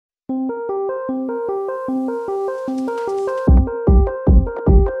Hi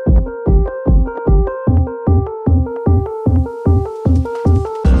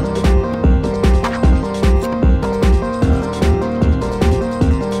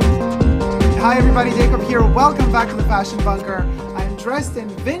everybody, Dacob here. Welcome back to the Fashion Bunker. I'm dressed in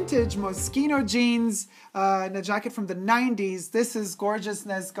vintage Moschino jeans, and a jacket from the 90s. This is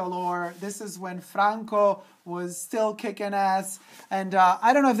gorgeousness galore. This is when Franco was still kicking ass. And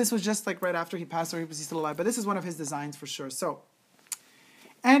I don't know if this was just like right after he passed or he was still alive, but this is one of his designs for sure. So,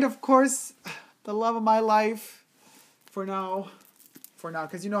 and of course, the love of my life for now,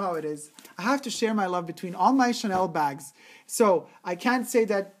 because you know how it is. I have to share my love between all my Chanel bags. So I can't say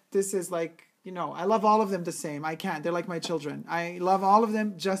that this is like, you know, I love all of them the same. I can't. They're like my children. I love all of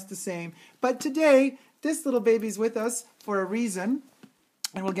them just the same. But today, this little baby's with us for a reason,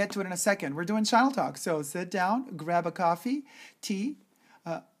 and we'll get to it in a second. We're doing Channel Talk. So sit down, grab a coffee, tea.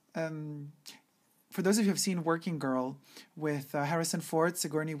 For those of you who have seen Working Girl with Harrison Ford,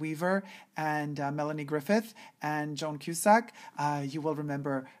 Sigourney Weaver, and Melanie Griffith, and Joan Cusack, you will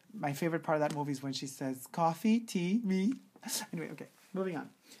remember my favorite part of that movie is when she says, coffee, tea, me. Anyway, okay, moving on.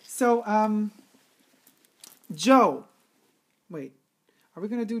 So, Joe. Wait, are we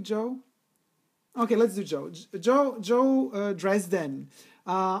going to do Joe? Okay, let's do Joe. Joe Dresden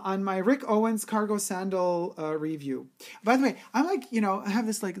on my Rick Owens cargo sandal review. By the way, I'm like, you know, I have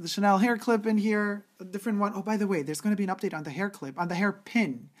this like the Chanel hair clip in here, a different one. Oh, by the way, there's going to be an update on the hair clip, on the hair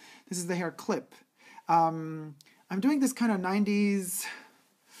pin. This is the hair clip. I'm doing this kind of 90s...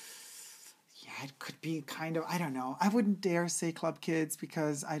 It could be kind of, I don't know. I wouldn't dare say Club Kids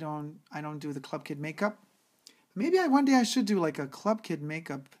because I don't do the Club Kid makeup. Maybe one day I should do like a Club Kid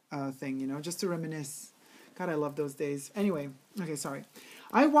makeup thing, you know, just to reminisce. God, I love those days. Anyway, okay, sorry.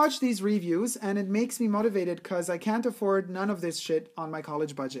 I watch these reviews and it makes me motivated because I can't afford none of this shit on my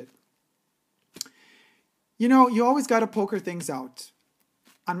college budget. You know, you always got to poker things out.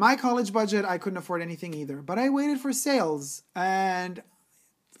 On my college budget, I couldn't afford anything either, but I waited for sales, and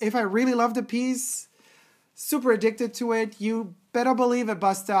if I really loved a piece, super addicted to it, you better believe it,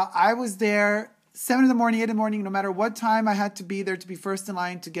 Busta. I was there 7 in the morning, 8 in the morning, no matter what time I had to be there to be first in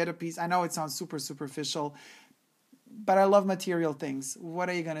line to get a piece. I know it sounds super superficial, but I love material things. What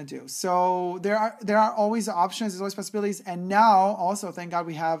are you going to do? So there are always options. There's always possibilities. And now also, thank God,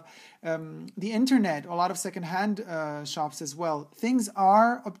 we have the internet, a lot of secondhand shops as well. Things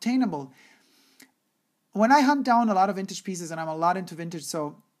are obtainable. When I hunt down a lot of vintage pieces, and I'm a lot into vintage,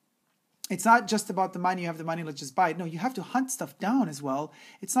 so it's not just about the money. You have the money, let's just buy it. No, you have to hunt stuff down as well.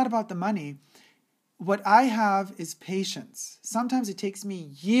 It's not about the money. What I have is patience. Sometimes it takes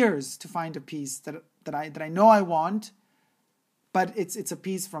me years to find a piece that I know I want, but it's a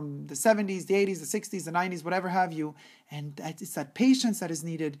piece from the 70s, the 80s, the 60s, the 90s, whatever have you. And it's that patience that is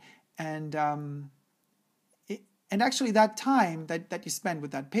needed. And actually that time that you spend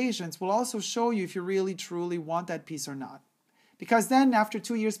with that patience will also show you if you really, truly want that piece or not. Because then after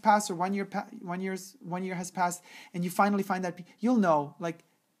 2 years pass or 1 year has passed and you finally find that piece, you'll know, like,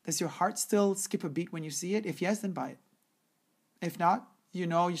 does your heart still skip a beat when you see it? If yes, then buy it. If not, you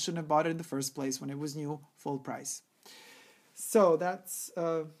know you shouldn't have bought it in the first place when it was new, full price. So that's,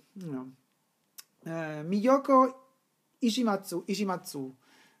 Miyoko Ishimatsu.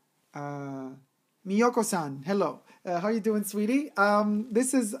 Miyoko-san, hello. How are you doing, sweetie?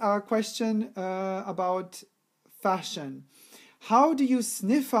 This is a question about fashion. How do you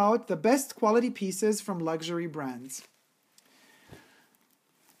sniff out the best quality pieces from luxury brands?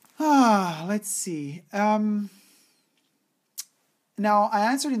 Let's see. Now, I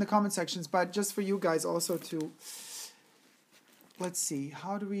answered in the comment sections, but just for you guys also to... Let's see.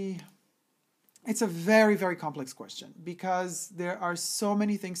 How do we... It's a very, very complex question because there are so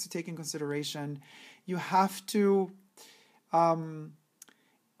many things to take in consideration. You have to... you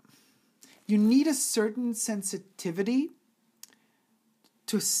need a certain sensitivity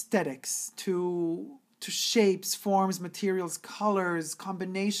to aesthetics, to shapes, forms, materials, colors,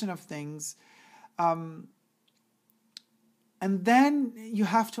 combination of things. And then you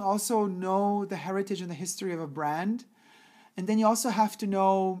have to also know the heritage and the history of a brand. And then you also have to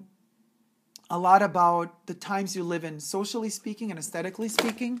know a lot about the times you live in, socially speaking and aesthetically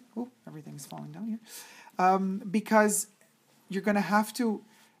speaking. Oh, everything's falling down here. Because you're going to have to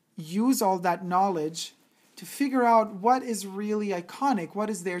use all that knowledge to figure out what is really iconic, what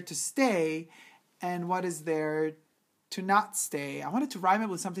is there to stay, and what is there to not stay. I wanted to rhyme it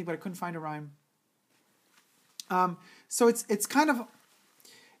with something, but I couldn't find a rhyme. So it's kind of...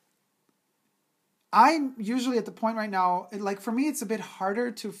 I'm usually at the point right now, like for me, it's a bit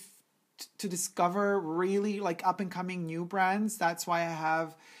harder to discover really like up and coming new brands. That's why I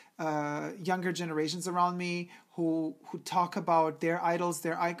have younger generations around me who talk about their idols,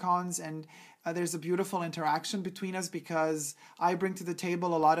 their icons, and there's a beautiful interaction between us because I bring to the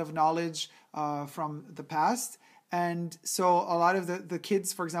table a lot of knowledge from the past. And so a lot of the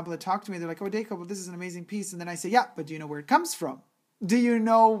kids, for example, that talk to me, they're like, oh, Dacob, well, this is an amazing piece. And then I say, yeah, but do you know where it comes from? Do you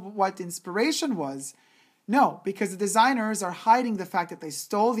know what inspiration was? No, because the designers are hiding the fact that they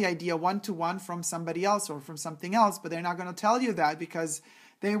stole the idea one-to-one from somebody else or from something else, but they're not going to tell you that because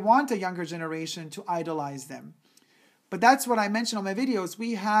they want a younger generation to idolize them. But that's what I mentioned on my videos.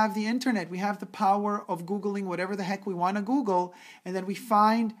 We have the internet. We have the power of Googling whatever the heck we want to Google, and then we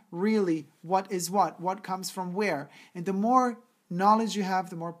find really what is what comes from where. And the more knowledge you have,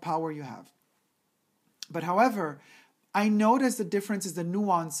 the more power you have. But however, I notice the differences, the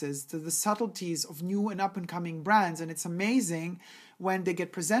nuances, the subtleties of new and up-and-coming brands, and it's amazing when they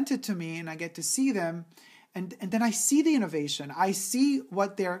get presented to me and I get to see them, and then I see the innovation. I see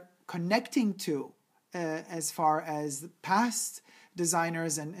what they're connecting to. As far as past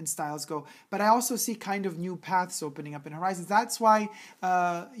designers and styles go. But I also see kind of new paths opening up in horizons. That's why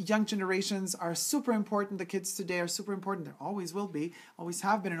young generations are super important. The kids today are super important. They always will be, always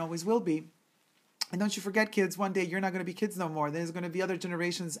have been and always will be. And don't you forget, kids, one day you're not going to be kids no more. There's going to be other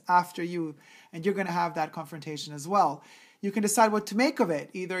generations after you, and you're going to have that confrontation as well. You can decide what to make of it.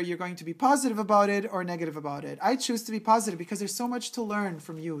 Either you're going to be positive about it or negative about it. I choose to be positive because there's so much to learn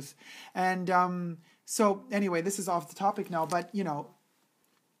from youth. And so anyway, this is off the topic now, but you know,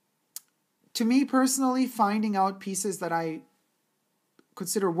 to me personally, finding out pieces that I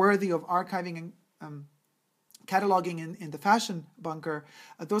consider worthy of archiving and cataloging in the fashion bunker,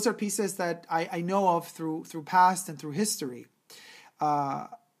 those are pieces that I know of through past and through history.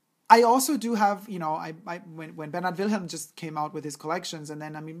 I also do have, you know, when Bernhard Wilhelm just came out with his collections, and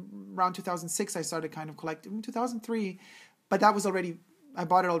then, I mean, around 2006, I started kind of collecting, 2003, but that was already, I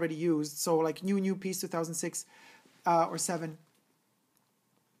bought it already used, so like new piece, 2006 or 7.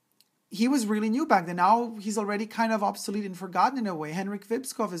 He was really new back then. Now he's already kind of obsolete and forgotten in a way. Henrik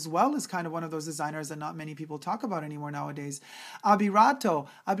Vipskov as well is kind of one of those designers that not many people talk about anymore nowadays.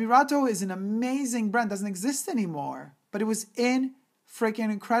 Abirato is an amazing brand, doesn't exist anymore, but it was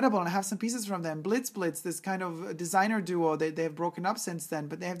freaking incredible, and I have some pieces from them. Blitz, this kind of designer duo, they have broken up since then,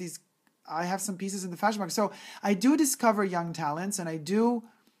 but they have these, I have some pieces in the fashion market. So I do discover young talents, and I do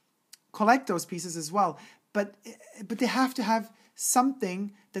collect those pieces as well, but they have to have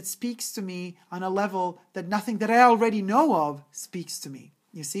something that speaks to me on a level that nothing that I already know of speaks to me.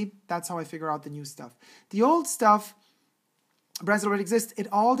 You see, that's how I figure out the new stuff. The old stuff, brands that already exist, it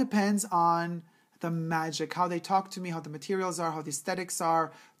all depends on the magic, how they talk to me, how the materials are, how the aesthetics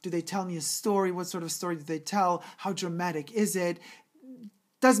are. Do they tell me a story? What sort of story do they tell? How dramatic is it?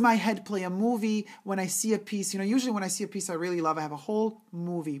 Does my head play a movie when I see a piece? You know, usually when I see a piece I really love, I have a whole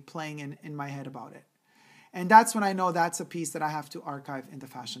movie playing in my head about it. And that's when I know that's a piece that I have to archive in the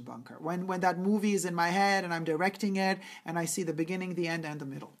fashion bunker. When that movie is in my head and I'm directing it and I see the beginning, the end, and the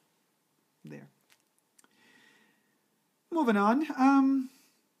middle. There. Moving on.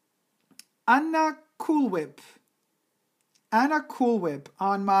 Anna Coolwhip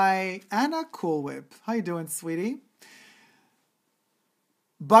on my Anna Coolwhip. How you doing, sweetie?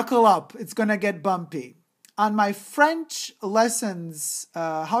 Buckle up. It's going to get bumpy. On my French lessons,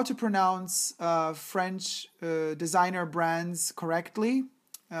 how to pronounce French designer brands correctly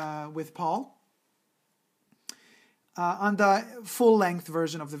with Paul, on the full-length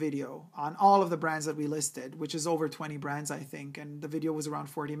version of the video, on all of the brands that we listed, which is over 20 brands, I think, and the video was around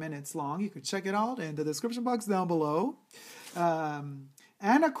 40 minutes long. You could check it out in the description box down below.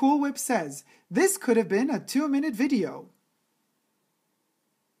 Anna Coolwhip says, this could have been a 2-minute video.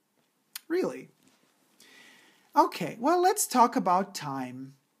 Really? Okay, well, let's talk about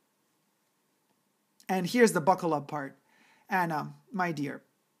time. And here's the buckle up part. Anna, my dear,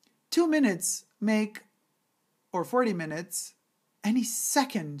 2 minutes make, or 40 minutes, any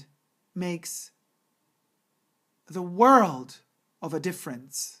second makes the world of a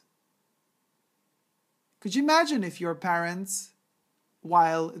difference. Could you imagine if your parents,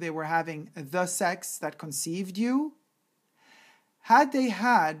 while they were having the sex that conceived you, had they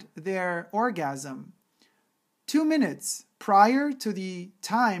had their orgasm 2 minutes prior to the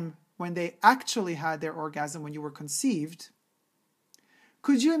time when they actually had their orgasm when you were conceived,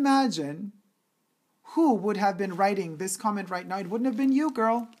 could you imagine who would have been writing this comment right now? It wouldn't have been you,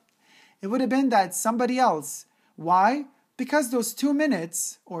 girl. It would have been that somebody else. Why? Because those 2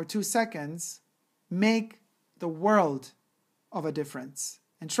 minutes or 2 seconds make the world of a difference.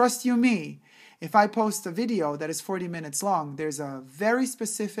 And trust you me, if I post a video that is 40 minutes long, there's a very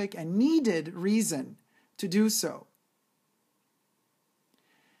specific and needed reason to do so.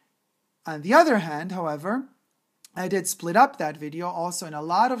 On the other hand, however, I did split up that video also in a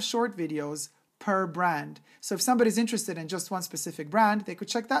lot of short videos per brand. So if somebody's interested in just one specific brand, they could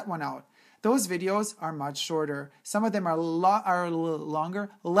check that one out. Those videos are much shorter. Some of them are a little longer,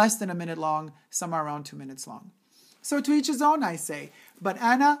 less than a minute long. Some are around 2 minutes long. So to each his own, I say. But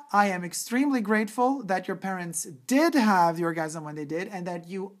Anna, I am extremely grateful that your parents did have the orgasm when they did, and that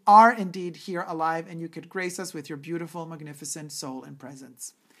you are indeed here alive and you could grace us with your beautiful, magnificent soul and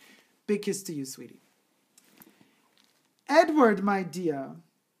presence. Big kiss to you, sweetie. Edward, my dear.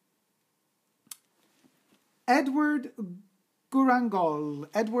 Edward Gurangol.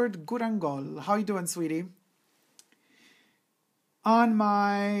 How you doing, sweetie? On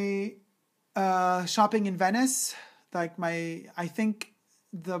my shopping in Venice, I think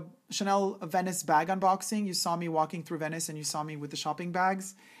the Chanel Venice bag unboxing, you saw me walking through Venice and you saw me with the shopping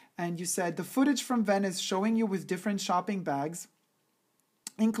bags. And you said the footage from Venice showing you with different shopping bags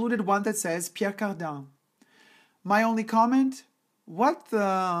included one that says Pierre Cardin. My only comment, what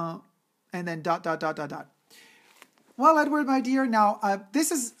the... And then ... Well, Edward, my dear, now,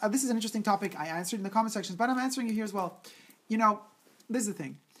 this is an interesting topic I answered in the comment sections, but I'm answering you here as well. You know, this is the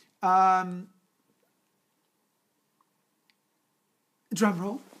thing. Drum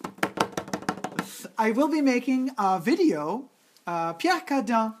roll. I will be making a video, Pierre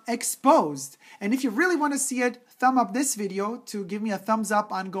Cardin Exposed. And if you really want to see it, thumb up this video to give me a thumbs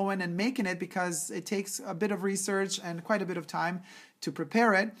up on going and making it, because it takes a bit of research and quite a bit of time to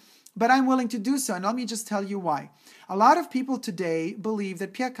prepare it. But I'm willing to do so, and let me just tell you why. A lot of people today believe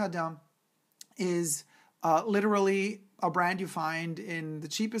that Pierre Cardin is literally a brand you find in the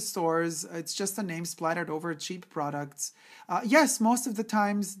cheapest stores. It's just a name splattered over cheap products. Yes, most of the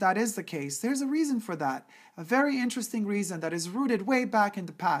times that is the case. There's a reason for that. A very interesting reason that is rooted way back in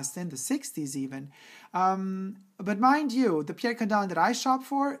the past, in the 60s even. But mind you, the Pierre Cardin that I shop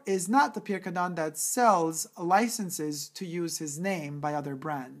for is not the Pierre Cardin that sells licenses to use his name by other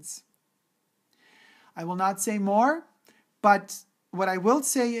brands. I will not say more, but what I will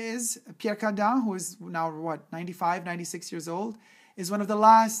say is Pierre Cardin, who is now, 95, 96 years old, is one of the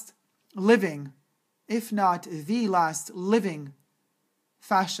last living, if not the last living,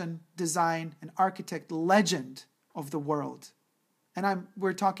 fashion, design, and architect legend of the world. And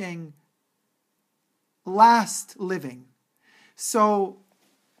we're talking last living. So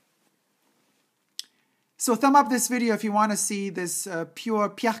thumb up this video if you want to see this pure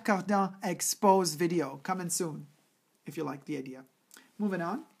Pierre Cardin Exposed video. Coming soon, if you like the idea. Moving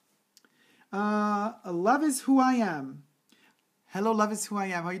on. Love is who I am. Hello, love is who I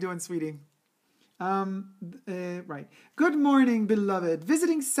am. How you doing, sweetie? Right. Good morning, beloved.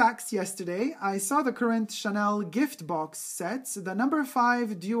 Visiting Saks yesterday, I saw the current Chanel gift box sets. The number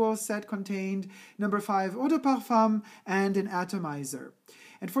 5 duo set contained number 5 eau de parfum and an atomizer.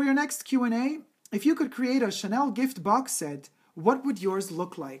 And for your next Q&A, if you could create a Chanel gift box set, what would yours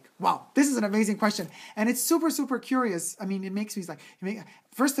look like? Wow, this is an amazing question. And it's super, super curious. I mean, it makes me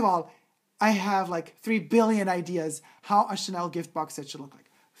first of all, I have like 3 billion ideas how a Chanel gift box set should look like.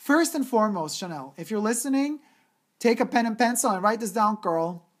 First and foremost, Chanel, if you're listening, take a pen and pencil and write this down,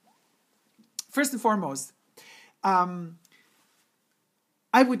 girl. First and foremost, I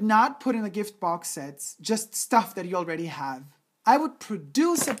would not put in the gift box sets just stuff that you already have. I would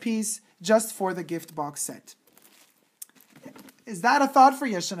produce a piece just for the gift box set. Is that a thought for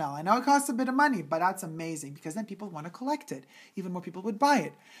you, Chanel? I know it costs a bit of money, but that's amazing because then people want to collect it. Even more people would buy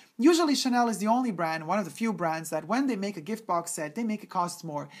it. Usually Chanel is the only brand, one of the few brands that when they make a gift box set, they make it cost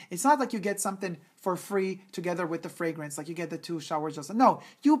more. It's not like you get something for free together with the fragrance, like you get the 2 shower gels. No,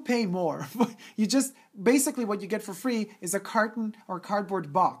 you pay more. You just, basically what you get for free is a carton or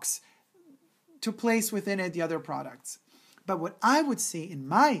cardboard box to place within it the other products. But what I would see in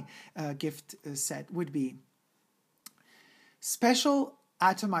my gift set would be special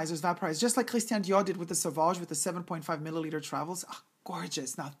atomizers, vaporizers, just like Christian Dior did with the Sauvage with the 7.5 milliliter travels. Oh,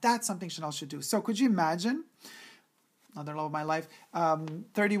 gorgeous. Now that's something Chanel should do. So could you imagine, another love of my life,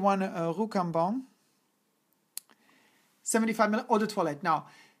 31 Rue Cambon, 75 milliliter eau de toilette. Now,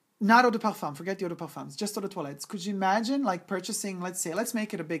 not eau de parfum, forget the eau de parfums, just eau de toilettes. Could you imagine like purchasing, let's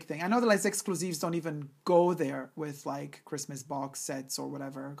make it a big thing. I know the Les Exclusives don't even go there with like Christmas box sets or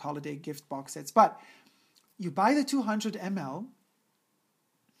whatever, holiday gift box sets, but you buy the 200 ml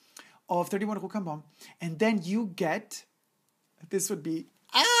of 31 Rue Cambon, and then you get, this would be,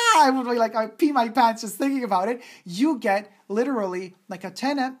 I would be like, I pee my pants just thinking about it. You get literally like a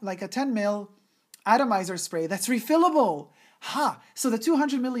 10 ml atomizer spray that's refillable. So the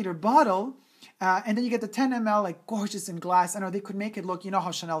 200 milliliter bottle, and then you get the 10 ml like gorgeous in glass. I know they could make it look, you know how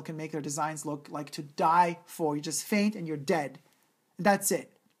Chanel can make their designs look like to die for. You just faint and you're dead. That's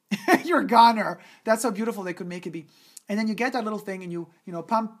it. you're a goner. That's how beautiful they could make it be. And then you get that little thing and you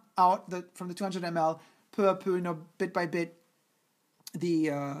pump out from the 200 ml, peu à peu, bit by bit,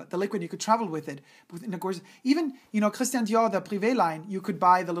 the liquid. You could travel with it. Of course, even, Christian Dior, the Privé line, you could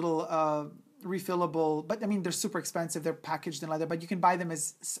buy the little refillable, but I mean, they're super expensive. They're packaged in leather, but you can buy them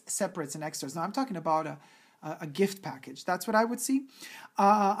as separates and extras. Now I'm talking about a gift package. That's what I would see.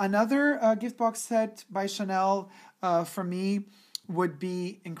 Another gift box set by Chanel for me would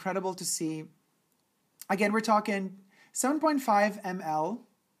be incredible to see. Again, we're talking 7.5 ml,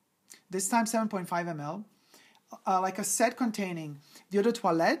 this time 7.5 ml, like a set containing the eau de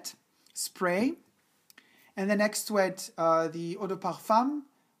toilette, spray, and then next to it, the eau de parfum.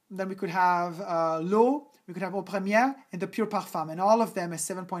 Then we could have l'eau, we could have eau première, and the pure parfum, and all of them is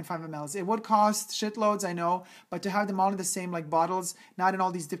 7.5 ml. It would cost shitloads, I know, but to have them all in the same bottles, not in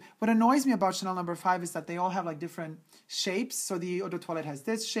all these what annoys me about Chanel No. 5 is that they all have different shapes. So the eau de toilette has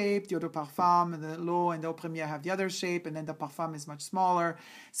this shape, the eau de parfum and the l'eau and the eau première have the other shape, and then the parfum is much smaller.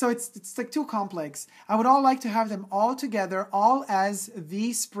 So it's too complex. I would all like to have them all together, all as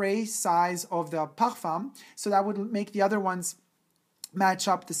the spray size of the parfum. So that would make the other ones match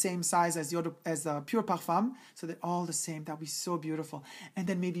up the same size as the pure parfum, so they're all the same. That would be so beautiful. And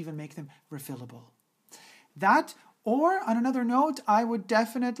then maybe even make them refillable. That, or on another note, I would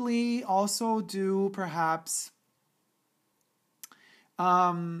definitely also do perhaps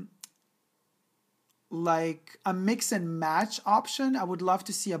like a mix and match option. I would love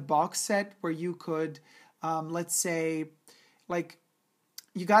to see a box set where you could, let's say,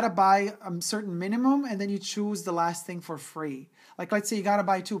 you got to buy a certain minimum and then you choose the last thing for free. Let's say you got to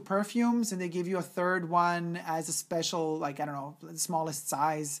buy 2 perfumes and they give you a third one as a special, I don't know, the smallest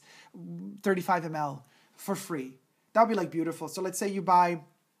size, 35 ml for free. That would be beautiful. So let's say you buy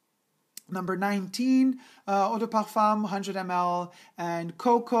number 19, eau de parfum, 100 ml, and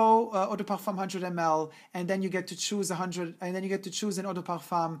cocoa, eau de parfum, 100 ml, and then you get to choose 100, and then you get to choose an eau de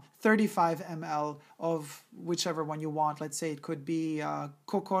parfum, 35 ml of whichever one you want. Let's say it could be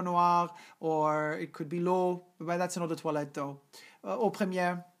coco noir, or it could be l'eau, but that's an eau de toilette though, eau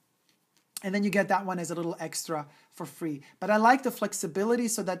première. And then you get that one as a little extra for free. But I like the flexibility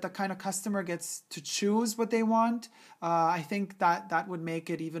so that the kind of customer gets to choose what they want. I think that would make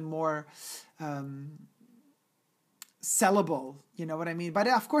it even more sellable. You know what I mean? But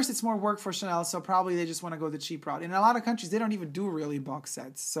of course, it's more work for Chanel, so probably they just want to go the cheap route. In a lot of countries, they don't even do really box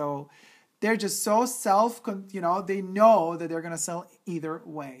sets. So they're just so they know that they're going to sell either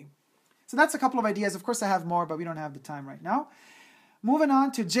way. So that's a couple of ideas. Of course, I have more, but we don't have the time right now. Moving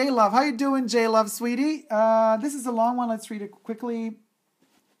on to J Love. How you doing, J Love, sweetie? This is a long one. Let's read it quickly.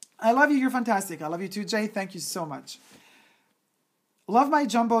 I love you. You're fantastic. I love you too, Jay. Thank you so much. Love my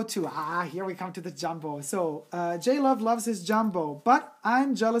jumbo too. Here we come to the jumbo. So J Love loves his jumbo, but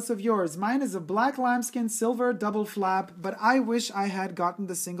I'm jealous of yours. Mine is a black lambskin silver double flap, but I wish I had gotten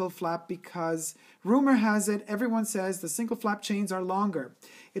the single flap because rumor has it, everyone says the single flap chains are longer.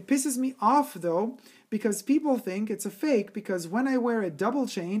 It pisses me off though, because people think it's a fake, because when I wear it double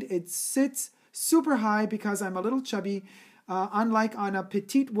chained, it sits super high because I'm a little chubby, unlike on a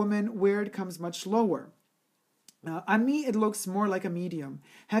petite woman where it comes much lower. On me, it looks more like a medium.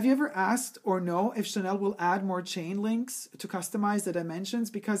 Have you ever asked or know if Chanel will add more chain links to customize the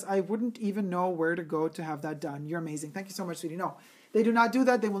dimensions? Because I wouldn't even know where to go to have that done. You're amazing. Thank you so much, sweetie. No, they do not do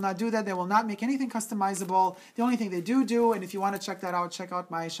that. They will not do that. They will not make anything customizable. The only thing they do, and if you want to check that out, check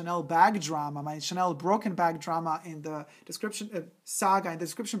out my Chanel bag drama, my Chanel broken bag drama in the description, saga in the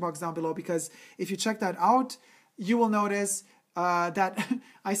description box down below, because if you check that out, you will notice that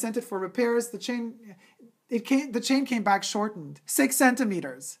I sent it for repairs. The chain came back shortened 6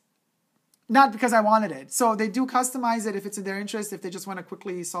 centimeters. Not because I wanted it. So they do customize it if it's in their interest, if they just want to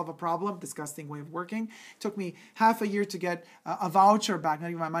quickly solve a problem. Disgusting way of working. It took me half a year to get a voucher back, not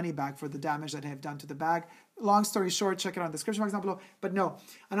even my money back, for the damage that I have done to the bag. Long story short, check it on the description box down below. But no.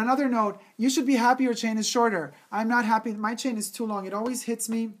 On another note, you should be happy your chain is shorter. I'm not happy. My chain is too long. It always hits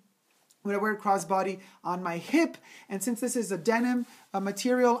me when I wear crossbody on my hip, and since this is a denim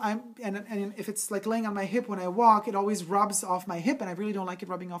material, and if it's laying on my hip when I walk, it always rubs off my hip, and I really don't like it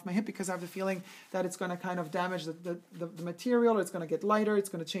rubbing off my hip because I have the feeling that it's going to kind of damage the material, or it's going to get lighter, it's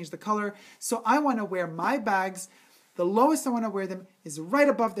going to change the color. So I want to wear my bags, the lowest I want to wear them is right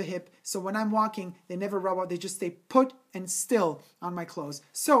above the hip, so when I'm walking, they never rub out, they just stay put and still on my clothes.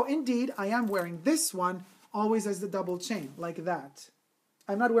 So indeed, I am wearing this one always as the double chain, like that.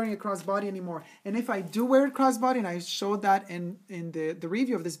 I'm not wearing a crossbody anymore. And if I do wear it crossbody, and I showed that in the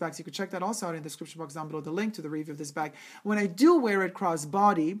review of this bag, so you could check that also out in the description box down below, the link to the review of this bag. When I do wear it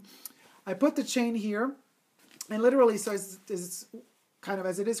crossbody, I put the chain here, and literally, so it's kind of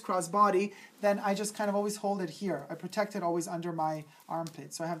as it is crossbody, then I just kind of always hold it here. I protect it always under my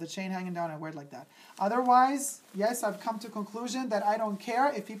armpit. So I have the chain hanging down and I wear it like that. Otherwise, yes, I've come to a conclusion that I don't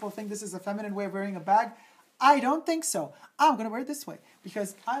care if people think this is a feminine way of wearing a bag. I don't think so. I'm going to wear it this way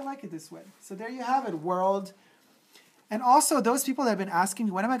because I like it this way. So there you have it, world. And also, those people that have been asking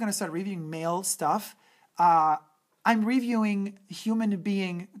me, when am I going to start reviewing male stuff? I'm reviewing human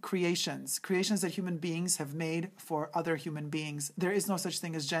being creations that human beings have made for other human beings. There is no such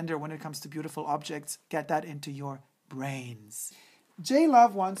thing as gender when it comes to beautiful objects. Get that into your brains. J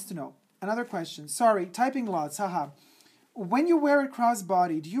Love wants to know, another question. Sorry, typing lots, haha. When you wear it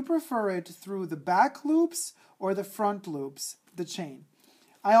crossbody, do you prefer it through the back loops or the front loops, the chain?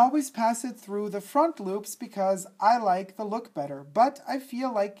 I always pass it through the front loops because I like the look better, but I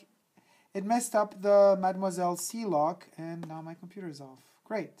feel like it messed up the Mademoiselle C lock, and now my computer's off.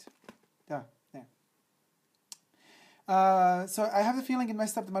 Great. There. So I have the feeling it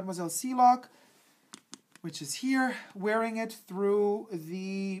messed up the Mademoiselle C lock, which is here, wearing it through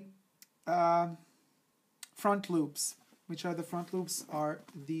the front loops. Which are the front loops? Are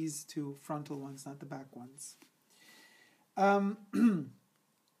these two frontal ones, not the back ones.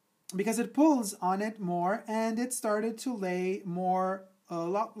 Because it pulls on it more, and it started to lay more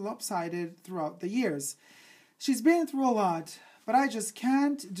lopsided throughout the years. She's been through a lot, but I just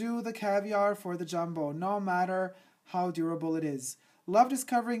can't do the caviar for the jumbo, no matter how durable it is. Love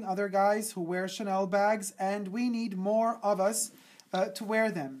discovering other guys who wear Chanel bags, and we need more of us to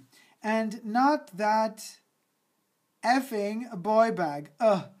wear them. And not that effing boy bag.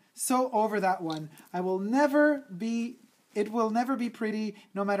 So over that one. It will never be pretty,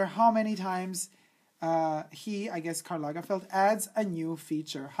 no matter how many times I guess Karl Lagerfeld, adds a new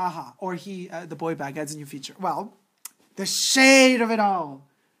feature. Haha. Or the boy bag adds a new feature. Well, the shade of it all.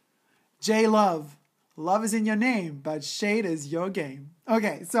 J Love. Love is in your name, but shade is your game.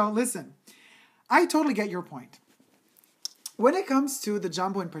 Okay, so listen. I totally get your point. When it comes to the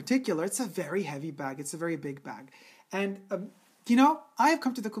jumbo in particular, it's a very heavy bag. It's a very big bag. And, I have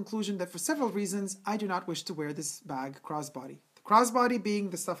come to the conclusion that for several reasons, I do not wish to wear this bag crossbody. The crossbody being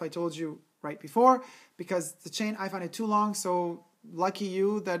the stuff I told you right before, because the chain, I find it too long, so lucky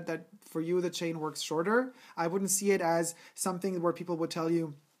you that for you the chain works shorter. I wouldn't see it as something where people would tell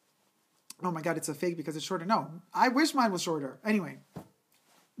you, oh my God, it's a fake because it's shorter. No, I wish mine was shorter. Anyway,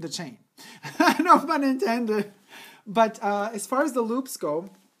 the chain. No pun intended. But as far as the loops go,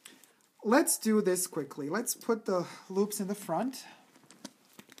 let's do this quickly. Let's put the loops in the front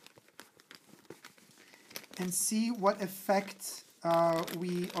and see what effect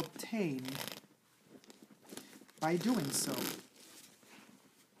we obtain by doing so.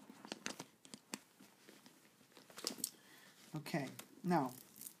 Okay, now,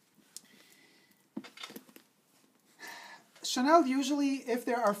 Chanel usually, if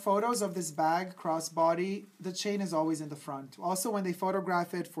there are photos of this bag crossbody, the chain is always in the front. Also, when they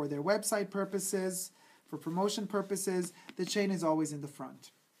photograph it for their website purposes, for promotion purposes, the chain is always in the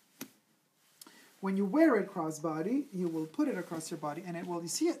front. When you wear it crossbody, you will put it across your body, and you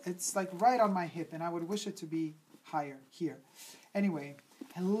see it, it's like right on my hip, and I would wish it to be higher here. Anyway,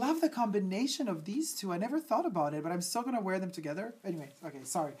 I love the combination of these two. I never thought about it, but I'm still going to wear them together. Anyway, okay,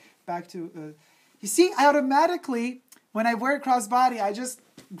 sorry. Back to, you see, I automatically, when I wear it crossbody, I just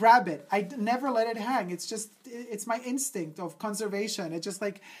grab it. I never let it hang. It's my instinct of conservation. It's just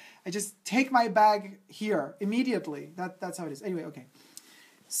like, I just take my bag here immediately. That's how it is. Anyway, okay.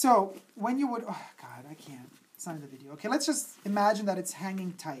 So when you would, oh God, I can't. It's not in the video. Okay, let's just imagine that it's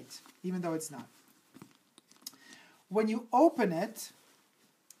hanging tight, even though it's not. When you open it,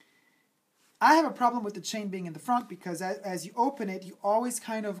 I have a problem with the chain being in the front because as you open it, you always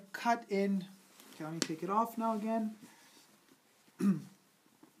kind of cut in. Okay, let me take it off now again.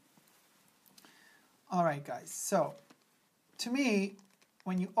 All right, guys. So to me,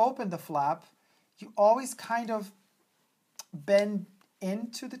 when you open the flap, you always kind of bend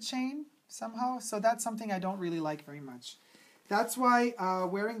into the chain somehow. So that's something I don't really like very much. That's why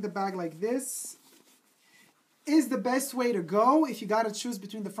wearing the bag like this is the best way to go if you got to choose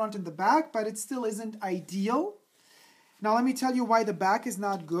between the front and the back, but it still isn't ideal. Now let me tell you why the back is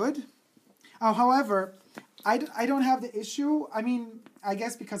not good. However, I don't have the issue. I mean, I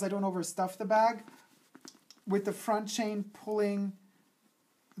guess because I don't overstuff the bag with the front chain pulling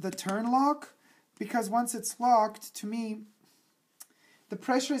the turn lock, because once it's locked, to me, the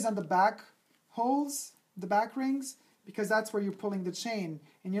pressure is on the back holes, the back rings, because that's where you're pulling the chain,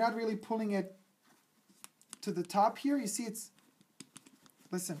 and you're not really pulling it to the top here. You see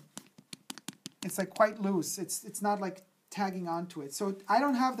listen, it's like quite loose. It's not like tagging onto it. So I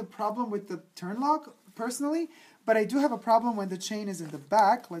don't have the problem with the turn lock personally, But I do have a problem when the chain is in the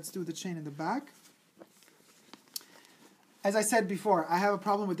back. Let's do the chain in the back. As I said before, I have a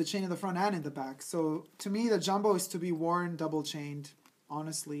problem with the chain in the front and in the back. So to me, the jumbo is to be worn double chained.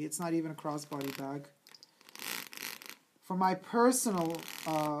 Honestly, it's not even a crossbody bag. For my personal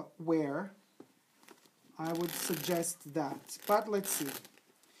wear, I would suggest that. But let's see.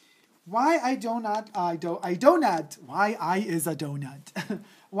 Why I donut? Why I is a donut?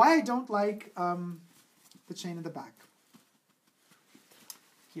 Why I don't like the chain in the back.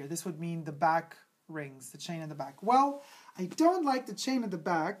 Here, this would mean the back rings, the chain in the back. Well, I don't like the chain in the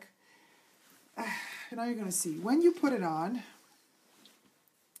back. Now you're going to see. When you put it on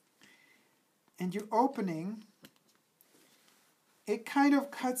and you're opening, it kind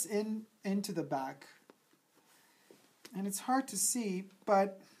of cuts into the back. And it's hard to see,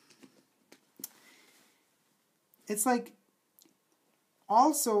 but it's like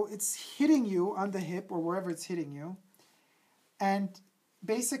also it's hitting you on the hip or wherever it's hitting you. And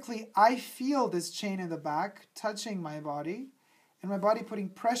basically I feel this chain in the back touching my body and my body putting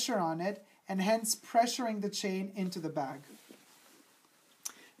pressure on it and hence pressuring the chain into the bag.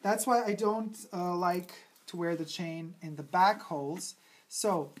 That's why I don't like to wear the chain in the back holes.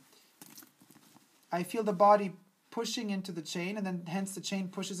 So I feel the body pushing into the chain and then hence the chain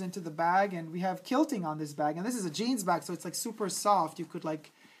pushes into the bag, and we have kilting on this bag, and this is a jeans bag, so it's like super soft. You could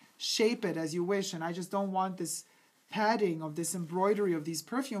like shape it as you wish, and I just don't want this padding of this embroidery of these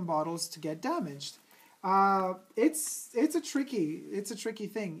perfume bottles to get damaged. It's a tricky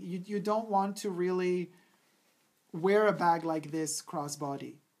thing. You don't want to really wear a bag like this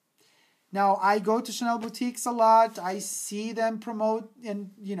crossbody. Now I go to Chanel boutiques a lot. I see them promote,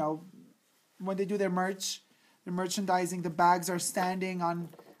 and you know, when they do their merch, the merchandising, the bags are standing on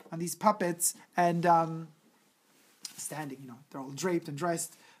these puppets and standing, you know, they're all draped and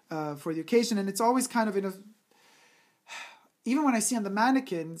dressed for the occasion. And it's always kind of in a, even when I see on the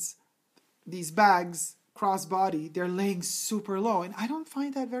mannequins, these bags crossbody, they're laying super low. And I don't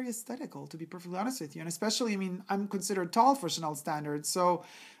find that very aesthetical, to be perfectly honest with you. And especially, I mean, I'm considered tall for Chanel standards. So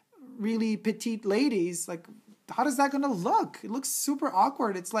really petite ladies, like, how does that going to look? It looks super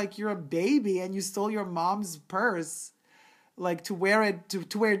awkward. It's like you're a baby and you stole your mom's purse, like to wear it,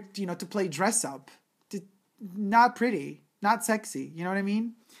 to wear, you know, to play dress up. Not pretty, not sexy. You know what I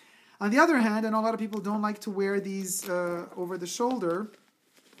mean? On the other hand, and a lot of people don't like to wear these over the shoulder.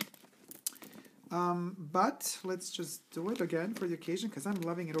 But let's just do it again for the occasion because I'm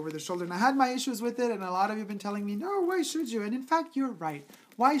loving it over the shoulder. And I had my issues with it, and a lot of you have been telling me, no, why should you? And in fact, you're right.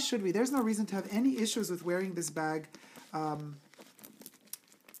 Why should we? There's no reason to have any issues with wearing this bag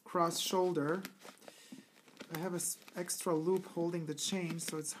cross shoulder. I have an extra loop holding the chain,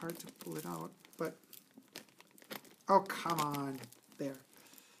 so it's hard to pull it out. But, oh, come on. There.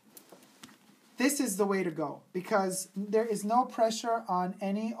 This is the way to go because there is no pressure on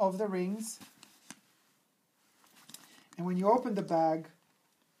any of the rings. And when you open the bag,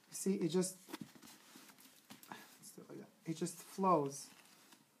 you see, it just flows.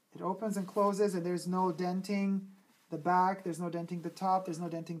 It opens and closes, and there's no denting the back, there's no denting the top, there's no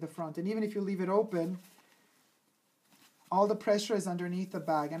denting the front. And even if you leave it open, all the pressure is underneath the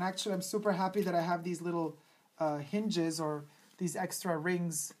bag. And actually, I'm super happy that I have these little hinges or these extra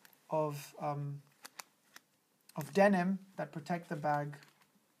rings of denim that protect the bag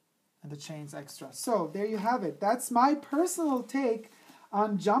and the chains extra. So there you have it. That's my personal take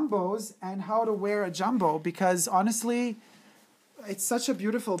on jumbos and how to wear a jumbo, because honestly, it's such a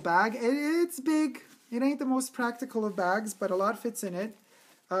beautiful bag. It's big. It ain't the most practical of bags, but a lot fits in it.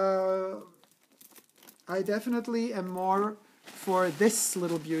 I definitely am more for this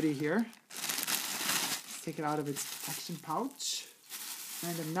little beauty here. Let's take it out of its protection pouch.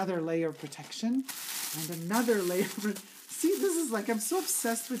 And another layer of protection. And another layer of... See, this is like, I'm so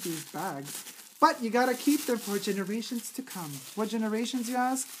obsessed with these bags. But you gotta keep them for generations to come. What generations, you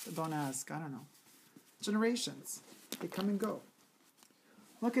ask? Don't ask. I don't know. Generations. They come and go.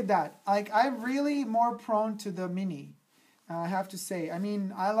 Look at that. Like, I'm really more prone to the mini, I have to say. I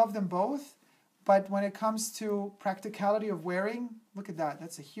mean, I love them both, but when it comes to practicality of wearing, look at that.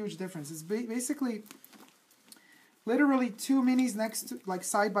 That's a huge difference. It's basically literally two minis next to, like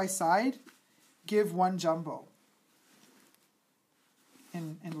side by side, give one jumbo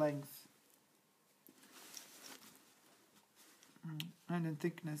in length. And in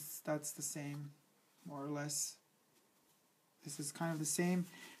thickness, that's the same, more or less. This is kind of the same.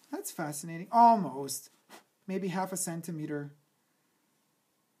 That's fascinating. Almost. Maybe half a centimeter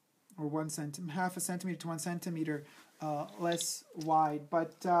or half a centimeter to 1 centimeter less wide.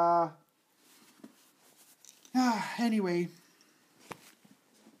 But anyway,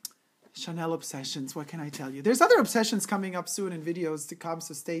 Chanel obsessions, what can I tell you? There's other obsessions coming up soon in videos to come,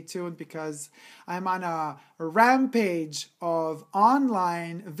 so stay tuned because I'm on a rampage of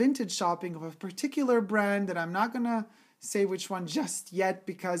online vintage shopping of a particular brand that I'm not going to say which one just yet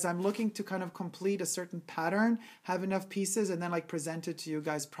because I'm looking to kind of complete a certain pattern, have enough pieces, and then like present it to you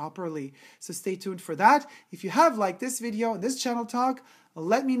guys properly. So stay tuned for that. If you have liked this video and this channel talk,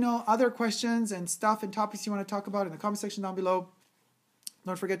 let me know other questions and stuff and topics you want to talk about in the comment section down below.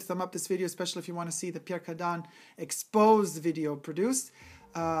 Don't forget to thumb up this video, especially if you want to see the Pierre Cardin exposed video produced.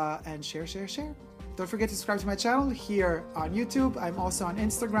 And share. Don't forget to subscribe to my channel here on YouTube. I'm also on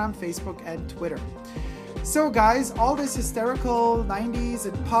Instagram, Facebook, and Twitter. So guys, all this hysterical 90s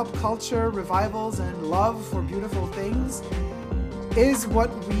and pop culture revivals and love for beautiful things is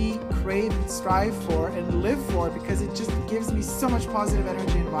what we crave and strive for and live for because it just gives me so much positive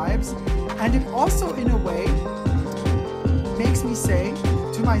energy and vibes. And it also, in a way, makes me say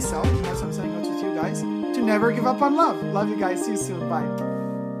to myself, and that's what I'm saying with you guys, to never give up on love. Love you guys. See you soon. Bye.